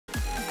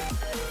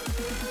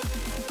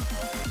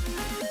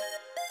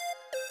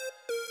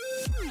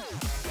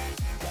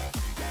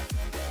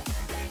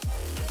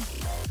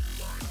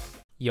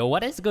Yo,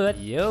 what is good?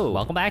 Yo.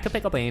 Welcome back to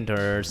Pickle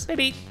Painters.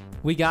 Baby,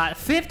 we got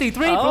 53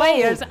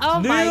 players. Oh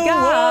new my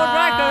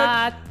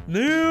god.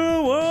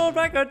 New world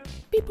record.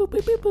 Beep, boop,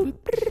 beep, beep,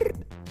 boop.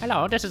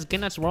 Hello, this is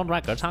Guinness World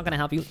Records. How can I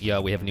help you? Yeah,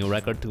 we have a new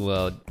record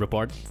to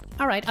report.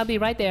 All right, I'll be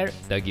right there.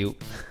 Thank you.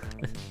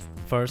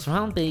 First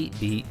round,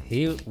 baby.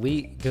 Here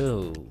we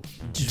go.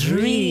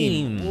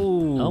 Dream.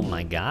 Ooh. Oh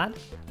my god.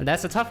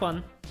 That's a tough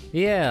one.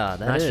 Yeah, Not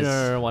that is.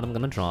 sure what I'm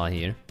gonna draw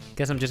here.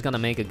 Guess I'm just gonna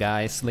make a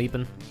guy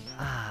sleeping.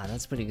 Ah,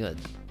 that's pretty good.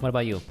 What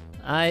about you?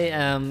 I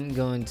am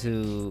going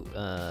to,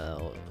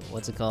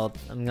 what's it called?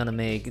 I'm gonna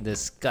make the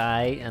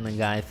sky and a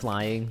guy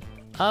flying.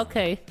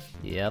 Okay.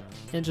 Yep.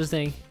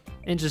 Interesting.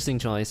 Interesting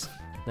choice.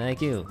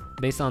 Thank you.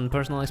 Based on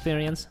personal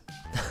experience?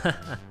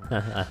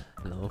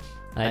 No.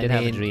 I did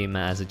have a dream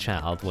as a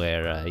child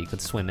where you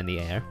could swim in the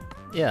air.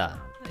 Yeah,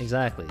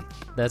 exactly.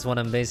 That's what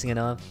I'm basing it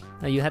on.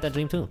 You had that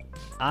dream too?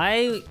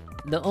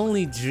 The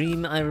only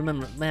dream I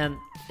remember, man,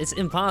 it's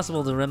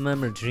impossible to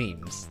remember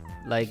dreams.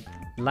 Like,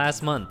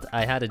 last month,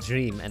 I had a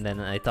dream and then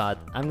I thought,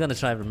 I'm gonna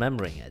try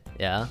remembering it,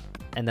 yeah?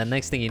 And then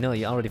next thing you know,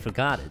 you already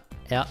forgot it.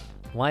 Yeah.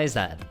 Why is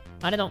that?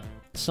 I don't know.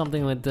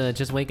 Something with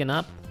just waking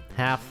up,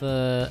 half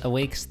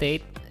awake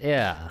state.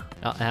 Yeah.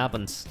 Oh,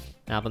 happens.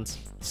 Happens.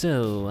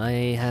 So, I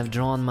have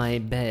drawn my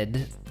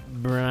bed.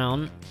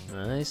 Brown.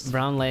 Nice.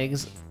 Brown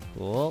legs.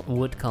 Cool.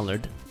 Wood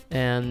colored.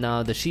 And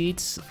now the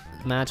sheets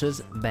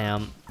matches.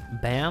 Bam.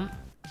 Bam.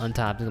 On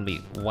top it's gonna be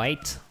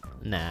white.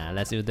 Nah,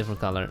 let's do a different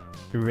color.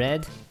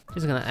 Red.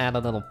 Just gonna add a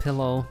little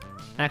pillow.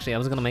 Actually, I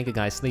was gonna make a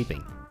guy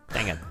sleeping.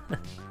 Dang it.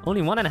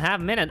 Only 1.5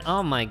 minutes.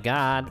 Oh my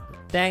god.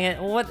 Dang it,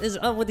 what is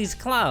up with these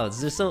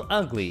clouds? They're so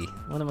ugly.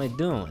 What am I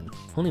doing?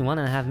 Only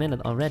 1.5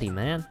 minutes already,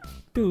 man.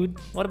 Dude,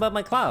 what about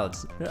my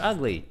clouds? They're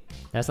ugly.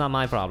 That's not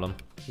my problem.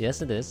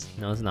 Yes, it is.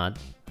 No, it's not.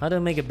 How do I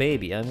make a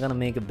baby? I'm gonna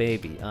make a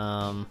baby.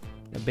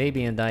 A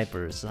baby in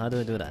diapers. How do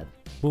I do that?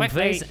 Boom Wait,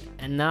 face. wait.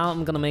 And now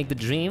I'm gonna make the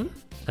dream.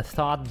 A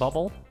thought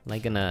bubble,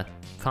 like in a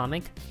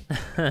comic.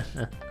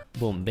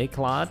 Boom, big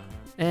cloud.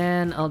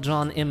 And I'll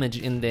draw an image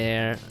in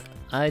there.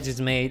 I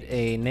just made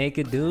a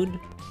naked dude.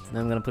 And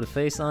I'm gonna put a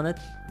face on it.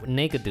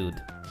 Naked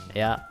dude.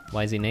 Yeah,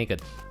 Why is he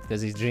naked?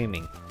 because he's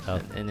dreaming. Oh.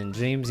 And in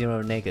dreams,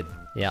 you're naked.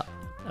 Yeah.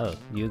 Oh,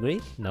 you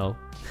agree? No.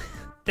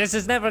 This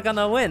is never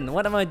gonna win.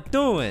 What am I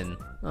doing?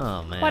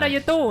 Oh, man. What are you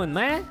doing,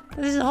 man?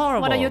 This is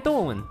horrible. What are you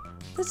doing?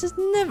 This is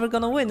never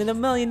gonna win in a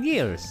million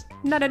years.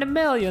 Not in a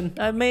million.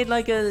 I made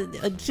like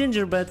a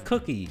gingerbread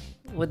cookie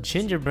With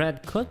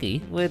gingerbread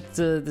cookie? with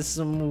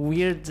some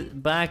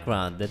weird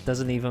background that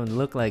doesn't even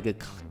look like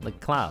like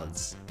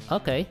clouds.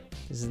 Okay.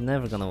 This is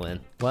never gonna win.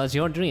 Well, it's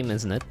your dream,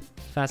 isn't it?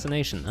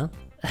 Fascination,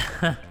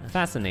 huh?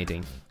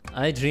 Fascinating.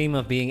 I dream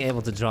of being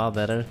able to draw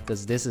better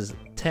because this is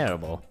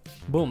terrible.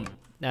 Boom.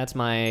 That's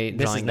my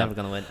This drawing is never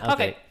done. gonna win.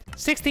 Okay.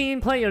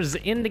 16 players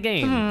in the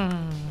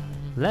game.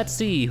 Let's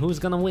see who's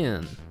gonna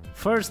win.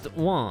 First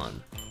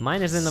one.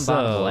 Mine is in the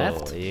bottom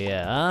left.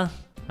 Yeah.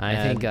 I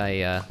think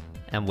I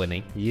am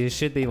winning. You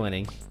should be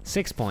winning.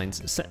 6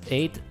 points.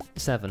 8,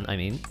 7, I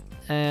mean.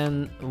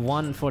 And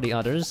 1 for the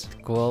others.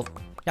 Cool.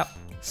 Yep.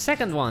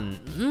 Second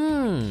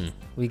one.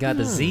 We got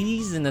the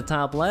Z's in the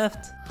top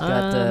left.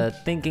 Got the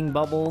thinking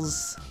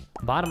bubbles.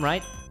 Bottom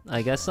right.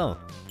 I guess so.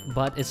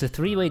 But it's a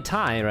 3-way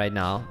tie right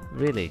now.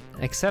 Really.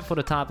 Except for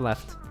the top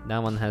left.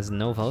 That one has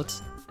no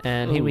votes.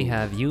 And here we Ooh.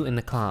 have you in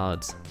the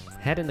clouds.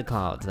 Head in the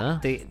clouds, huh?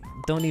 They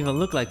don't even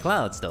look like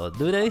clouds though,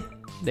 do they?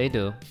 They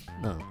do.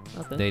 No.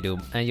 Okay. They do.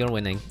 And you're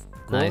winning.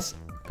 Cool. Nice.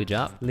 Good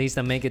job. At least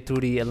I make it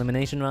through the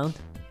elimination round.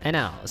 And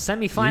now,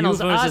 semifinals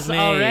You versus us me.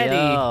 already.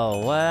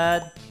 Oh,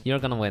 what? You're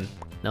gonna win.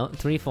 No,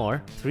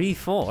 3-4.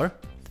 3-4?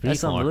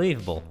 That's 3-4.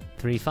 unbelievable.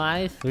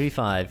 3-5.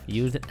 3-5.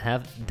 You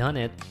have done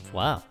it.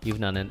 Wow. You've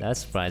done it. That's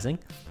surprising.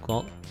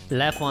 Cool.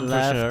 Left one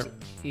Left. for sure.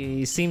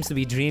 He seems to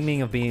be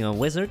dreaming of being a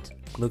wizard.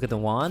 Look at the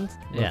wand.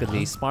 Look Yeah. at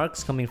the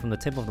sparks coming from the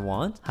tip of the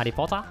wand. Harry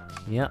Potter.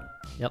 Yep.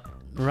 Yep.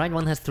 Right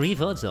one has 3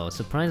 votes though.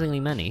 Surprisingly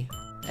many.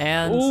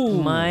 And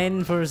Ooh.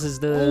 mine versus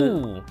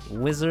the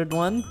wizard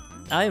one.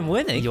 I'm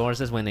winning.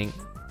 Yours is winning.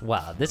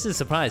 Wow, this is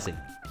surprising.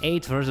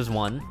 8 versus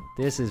 1.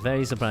 This is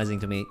very surprising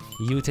to me.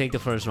 You take the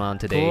first round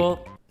today. Cool.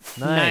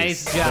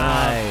 Nice. Nice job.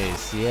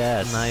 Nice.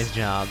 Yes. Nice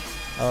job.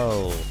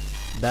 Oh,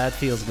 that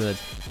feels good.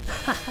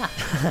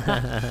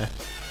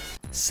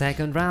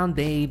 Second round,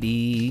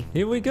 baby.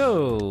 Here we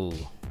go.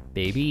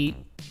 Baby.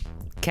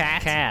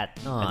 Cat. Cat.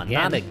 Oh,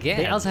 not again.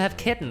 They also have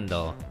kitten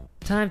though.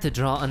 Time to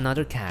draw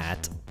another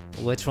cat.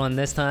 Which one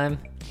this time?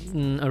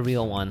 A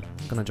real one.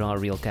 I'm gonna draw a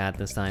real cat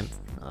this time.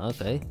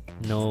 Okay.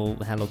 No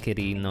Hello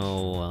Kitty,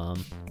 no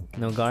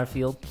No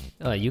Garfield?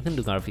 you can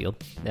do Garfield.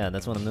 Yeah,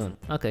 that's what I'm doing.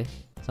 Okay,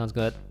 sounds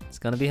good. It's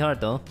gonna be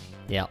hard though.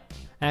 Yeah.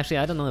 Actually,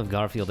 I don't know if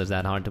Garfield is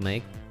that hard to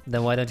make.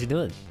 Then why don't you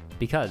do it?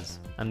 Because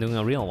I'm doing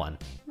a real one.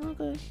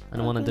 Okay. I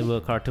don't want to do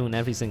a cartoon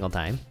every single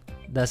time.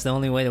 That's the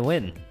only way to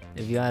win.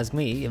 If you ask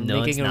me, No,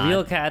 making it's a not.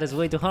 real cat is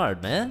way too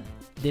hard, man.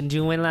 Didn't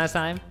you win last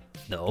time?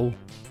 No,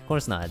 of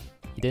course not.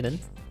 You didn't?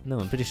 No,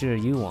 I'm pretty sure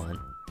you won.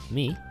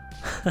 Me?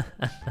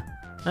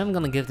 I'm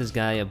gonna give this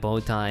guy a bow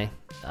tie.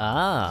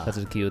 Ah,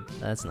 That's cute.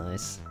 that's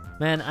nice.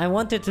 Man, I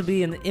want it to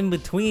be an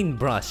in-between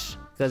brush,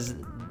 because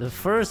the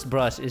first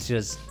brush is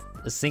just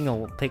a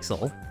single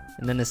pixel,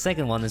 and then the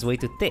second one is way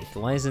too thick.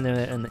 Why isn't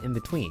there an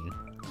in-between?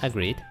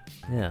 Agreed.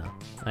 Yeah,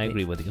 I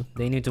agree with you.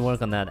 they need to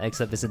work on that,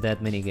 except it's a dead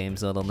minigame,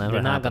 so it'll never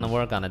They're not happen. gonna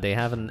work on it. They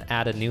haven't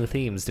added new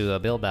themes to a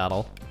build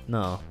battle.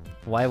 No.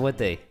 Why would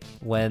they?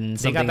 When They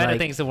something got better like...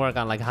 things to work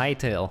on, like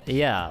Hightail.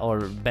 Yeah, or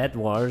Bed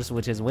Wars,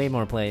 which is way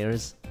more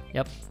players.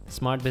 Yep,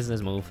 smart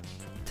business move.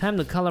 Time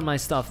to color my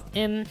stuff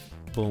in.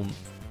 Boom.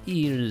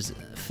 Ears,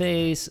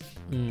 face,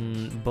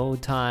 bow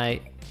tie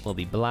will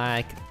be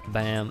black.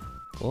 Bam.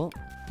 Cool.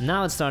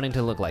 Now it's starting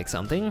to look like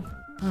something.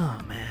 Oh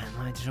man,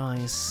 my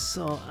drawing is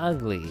so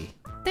ugly.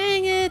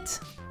 Dang it!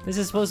 This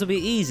is supposed to be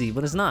easy,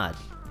 but it's not.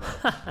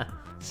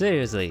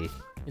 Seriously.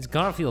 It's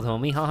Garfield,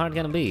 homie. How hard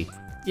can it be?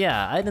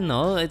 Yeah, I don't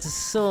know, it's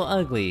so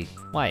ugly.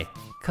 Why?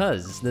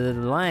 Cause the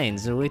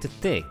lines are way too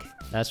thick.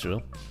 That's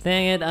true.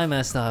 Dang it, I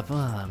messed up.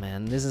 Oh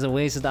man, this is a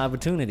wasted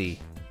opportunity.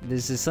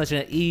 This is such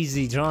an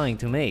easy drawing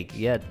to make,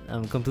 yet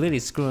I'm completely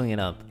screwing it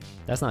up.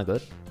 That's not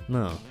good.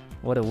 No,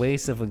 what a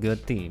waste of a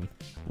good theme.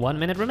 1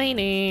 minute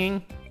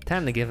remaining.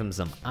 Time to give him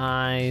some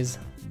eyes.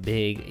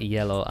 Big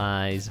yellow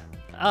eyes.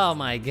 Oh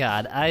my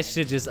god, I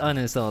should just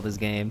uninstall this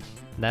game.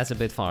 That's a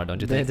bit far,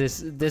 don't you think?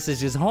 This is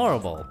just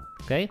horrible.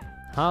 Okay.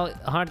 How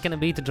hard can it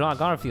be to draw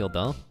Garfield,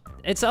 though?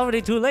 It's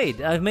already too late.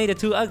 I've made it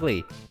too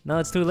ugly. Now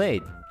it's too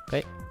late.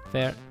 Okay,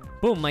 fair.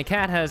 Boom, my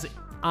cat has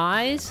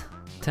eyes.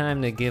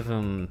 Time to give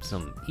him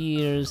some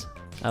ears.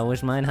 I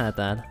wish mine had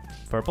that.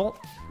 Purple.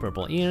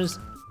 Purple ears.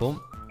 Boom,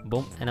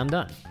 boom, and I'm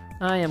done.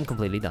 I am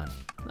completely done.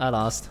 I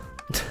lost.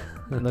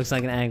 It looks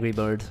like an angry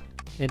bird.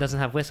 It doesn't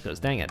have whiskers,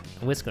 dang it.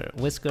 Whisker,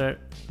 whisker,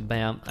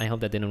 bam. I hope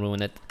that didn't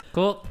ruin it.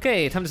 Cool.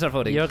 Okay, time to start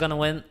voting. You're gonna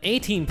win.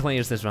 18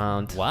 players this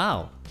round.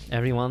 Wow.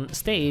 Everyone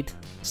stayed.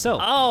 So,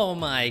 Oh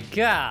my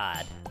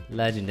god.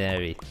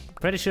 Legendary.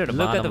 pretty sure the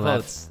Look bottom at the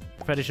left. votes.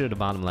 Pretty sure the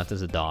bottom left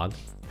is a dog.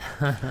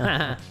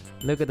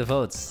 Look at the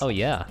votes. Oh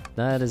yeah.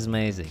 That is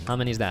amazing. How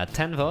many is that?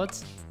 10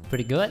 votes?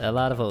 Pretty good. A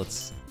lot of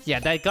votes. Yeah,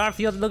 that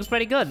Garfield looks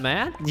pretty good,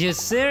 man. You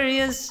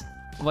serious?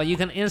 Well, you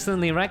can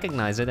instantly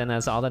recognize it, and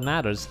that's all that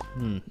matters.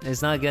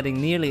 It's not getting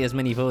nearly as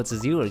many votes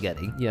as you were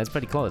getting. Yeah, it's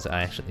pretty close,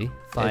 actually.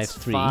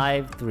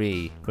 5-3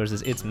 5-3.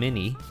 versus It's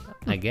Mini.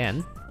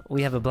 Again.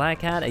 We have a black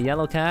cat, a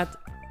yellow cat,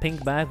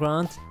 pink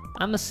background.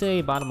 I'ma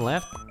say bottom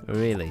left.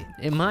 Really?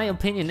 In my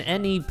opinion,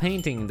 any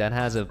painting that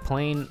has a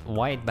plain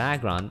white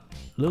background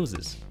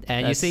loses.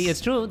 And you see, That's-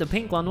 it's true, the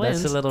pink one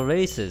wins. That's a little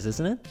racist,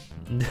 isn't it?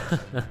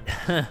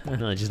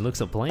 No, it just looks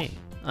so plain.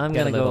 I'm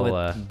Get gonna a go little,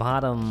 with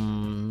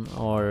bottom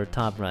or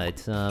top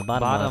right.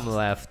 Bottom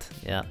left.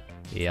 Yeah.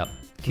 Yep.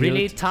 Cute.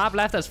 Really? Top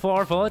left has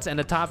 4 votes and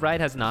the top right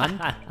has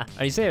none?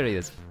 Are you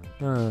serious?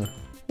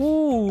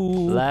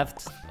 Ooh.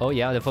 Left. Oh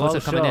yeah, the votes are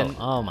coming in.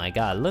 Oh my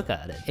god, look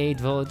at it. 8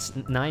 votes,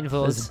 9 It's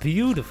votes,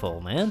 beautiful,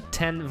 man.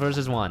 10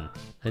 versus 1.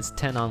 It's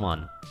 10 on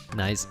 1.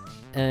 Nice.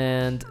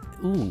 And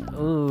ooh.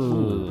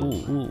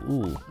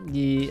 Ooh.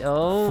 Yeah,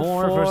 oh,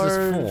 4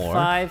 versus 4.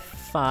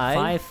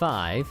 5-5.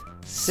 5-5.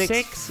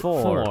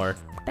 6-4.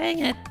 Dang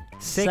it.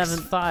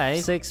 6-5.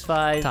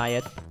 6-5. Tie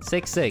it.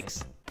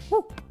 6-6.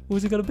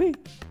 Who's it gonna be?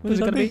 Who's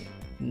it gonna be?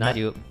 Not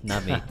you.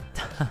 Not me.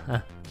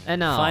 And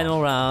now.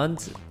 Final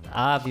round.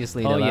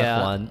 Obviously the Oh left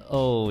yeah. one.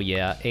 Oh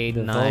yeah. 8,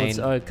 The 9, votes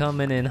are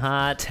coming in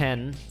hot.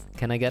 10.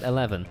 Can I get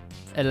 11?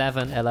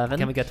 11. 11.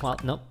 Can we get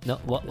 12? No. No.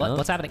 What? No.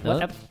 What's happening? No.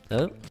 What?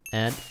 Oh.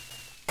 And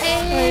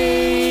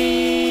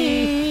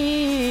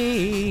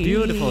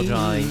Beautiful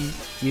drawing.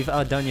 You've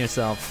outdone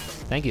yourself.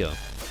 thank you.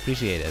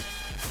 Appreciate it.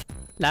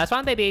 Last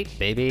one, baby.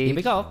 Baby. Here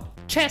we go.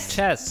 Chess.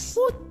 Chess.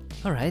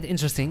 All right.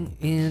 Interesting.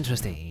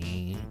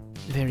 Interesting.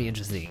 Very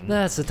interesting.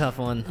 That's a tough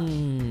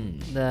one.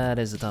 That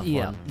is a tough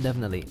Yeah, one.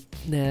 definitely.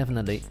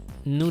 Definitely.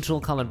 Neutral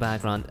colored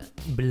background,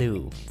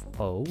 blue.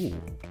 Oh.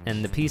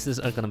 And the pieces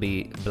are gonna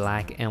be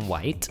black and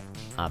white,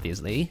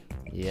 obviously.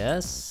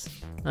 Yes.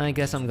 I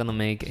guess I'm gonna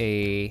make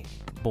a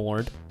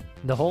board.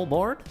 The whole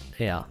board?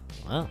 Yeah.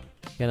 Wow.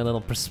 Get a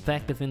little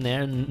perspective in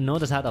there.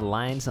 Notice how the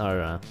lines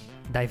are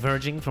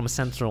diverging from a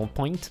central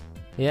point.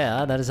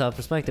 Yeah, that is how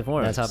perspective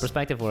works. That's how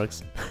perspective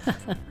works.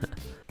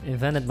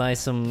 Invented by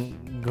some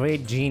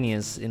great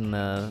genius in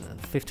the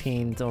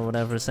 15th or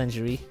whatever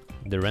century.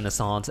 The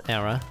Renaissance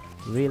era.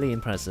 Really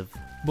impressive.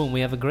 Boom, we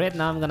have a grid.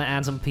 Now I'm gonna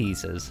add some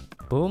pieces.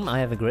 Boom, I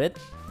have a grid.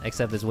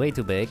 Except it's way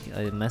too big.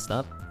 I messed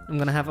up. I'm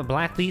gonna have a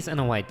black piece and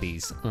a white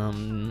piece.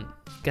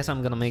 Guess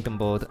I'm gonna make them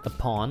both a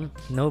pawn.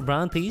 No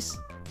brown piece?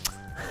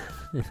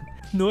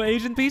 No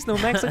Asian piece, no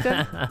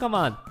Mexican? Come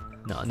on.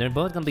 No, they're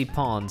both gonna be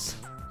pawns.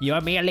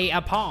 You're merely a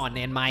pawn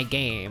in my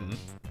game.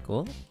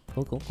 Cool.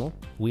 Cool.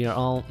 We are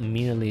all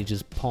merely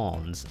just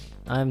pawns.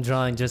 I'm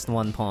drawing just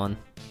one pawn.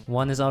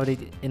 One is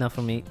already enough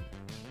for me.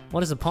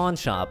 What is a pawn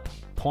shop?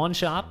 Pawn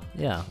shop?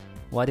 Yeah.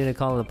 Why do they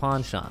call it a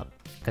pawn shop?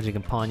 Because you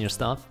can pawn your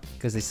stuff.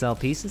 Because they sell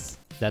pieces?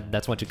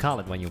 That's what you call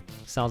it when you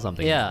sell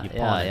something. Yeah, you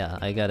pawn it. yeah.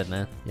 I got it,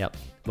 man. Yep.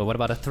 But what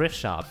about a thrift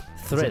shop?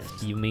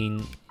 Thrift? You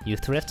mean you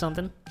thrift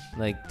something?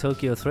 Like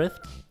Tokyo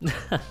Thrift?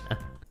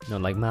 No,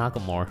 like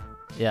Malcolmore.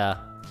 Yeah.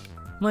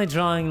 My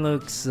drawing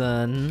looks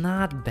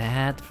not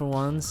bad for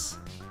once.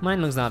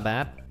 Mine looks not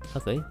bad.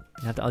 Okay, you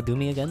have to outdo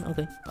me again?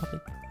 Okay, okay.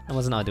 I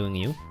wasn't outdoing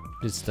you.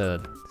 Just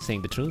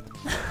saying the truth.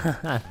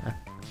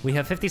 We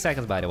have 50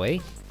 seconds, by the way.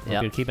 Hope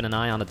Yep. you're keeping an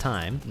eye on the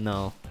time.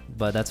 No,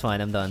 but that's fine,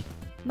 I'm done.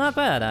 Not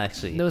bad,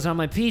 actually. Those are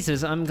my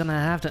pieces. I'm gonna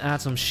have to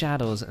add some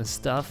shadows and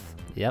stuff.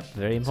 Yep,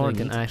 very So you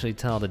important. can actually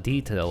tell the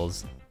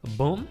details.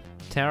 Boom,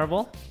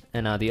 terrible.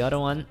 And now the other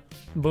one,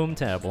 boom,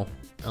 terrible.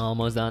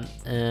 Almost done.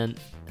 And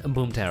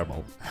boom,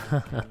 terrible.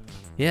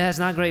 Yeah, it's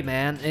not great,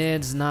 man.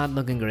 It's not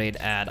looking great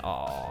at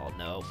all.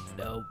 Nope,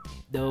 nope,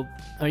 nope.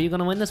 Are you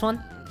gonna win this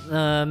one?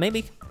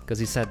 Maybe. Because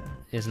he said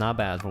it's not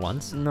bad for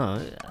once. No,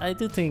 I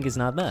do think it's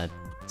not bad.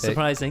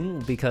 Surprising,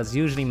 because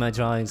usually my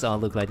drawings all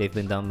look like they've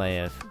been done by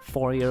a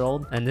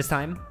 4-year-old. And this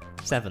time,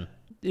 7.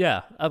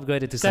 Yeah,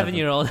 upgraded to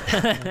 7-year-old.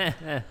 Okay,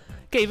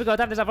 here we go.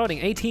 Time to start voting.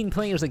 18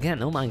 players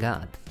again. Oh my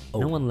god.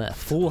 No one left.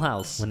 Full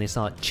house. When they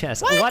saw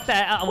chess. What the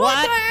hell?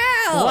 What the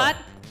hell? What?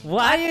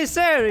 What? Are you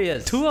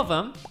serious? 2 of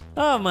them.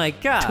 Oh my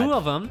god. 2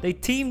 of them. They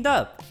teamed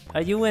up.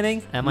 Are you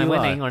winning? Am I You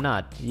winning are. or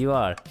not? You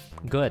are.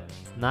 Good.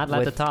 Not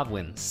let With the top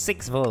win.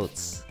 6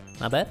 votes.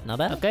 Not bad, not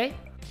bad. Okay.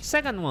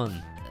 Second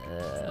one.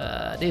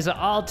 These are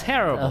all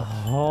terrible.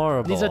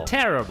 Horrible. These are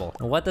terrible.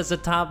 What does the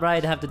top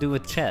right have to do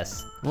with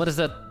chess? What does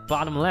the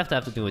bottom left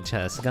have to do with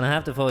chess? Gonna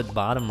have to vote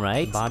bottom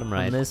right. Bottom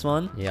right. On this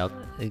one. Yep.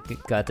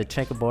 It got the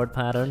checkerboard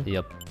pattern.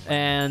 Yep.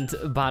 And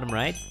bottom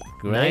right.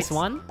 Great. Nice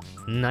one.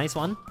 Nice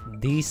one.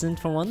 Decent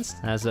for once.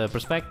 As a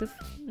perspective.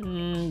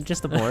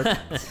 Just a board.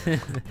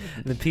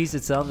 The piece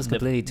itself is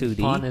completely 2D.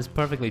 Pawn is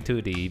perfectly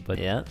 2D, but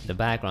Yeah. the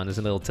background is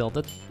a little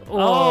tilted.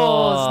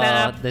 Oh,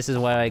 snap! This is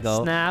where I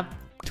go. Snap.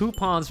 2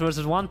 pawns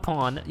versus 1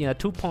 pawn. Yeah,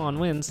 2 pawn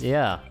wins.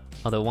 Yeah.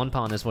 Although 1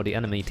 pawn is for the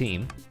enemy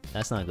team.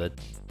 That's not good.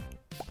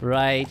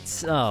 Right.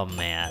 Oh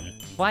man.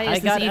 Why is I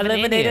this got even in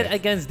eliminated here?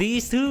 against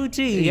these two.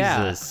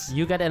 Jesus. Yeah,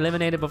 you got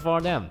eliminated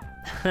before them.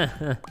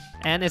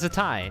 And it's a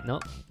tie. No,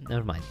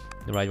 never mind.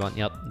 The right one.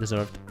 Yep,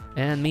 deserved.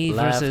 And me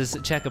Left. versus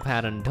checker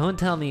pattern. Don't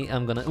tell me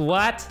I'm gonna.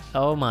 What?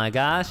 Oh my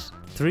gosh.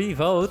 3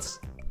 votes.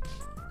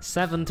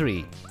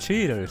 7-3.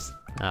 Cheaters.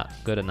 Ah,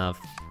 good enough.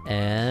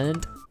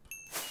 And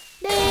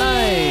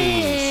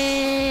Nice.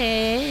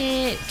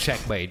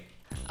 Checkmate.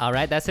 All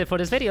right, that's it for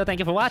this video. Thank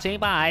you for watching.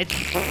 Bye.